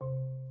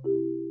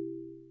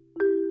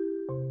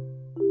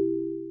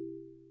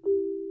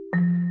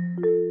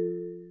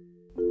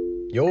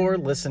You're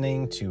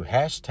listening to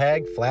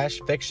Hashtag Flash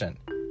Fiction,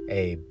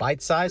 a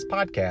bite-sized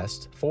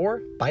podcast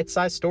for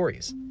bite-sized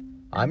stories.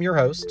 I'm your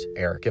host,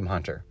 Eric M.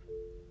 Hunter.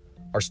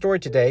 Our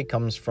story today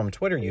comes from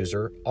Twitter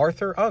user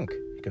Arthur Unk.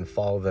 You can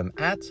follow them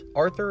at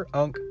Arthur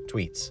Unk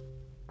Tweets.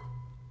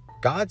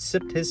 God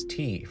sipped his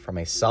tea from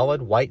a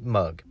solid white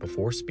mug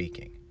before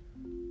speaking.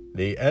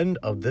 The end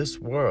of this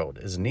world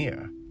is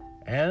near,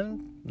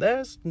 and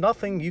there's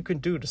nothing you can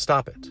do to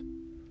stop it.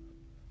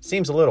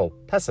 Seems a little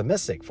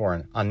pessimistic for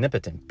an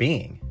omnipotent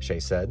being, Shay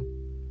said.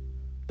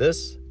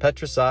 This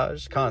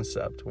Petrissage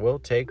concept will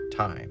take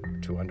time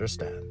to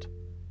understand.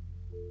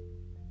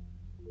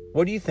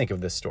 What do you think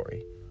of this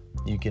story?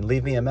 You can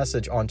leave me a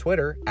message on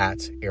Twitter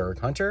at Eric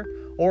Hunter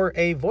or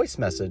a voice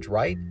message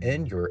right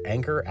in your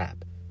Anchor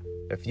app.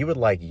 If you would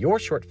like your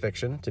short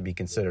fiction to be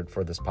considered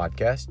for this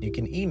podcast, you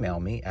can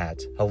email me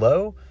at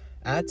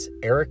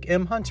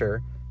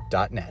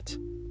hello@ericmhunter.net.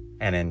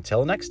 And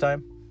until next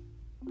time.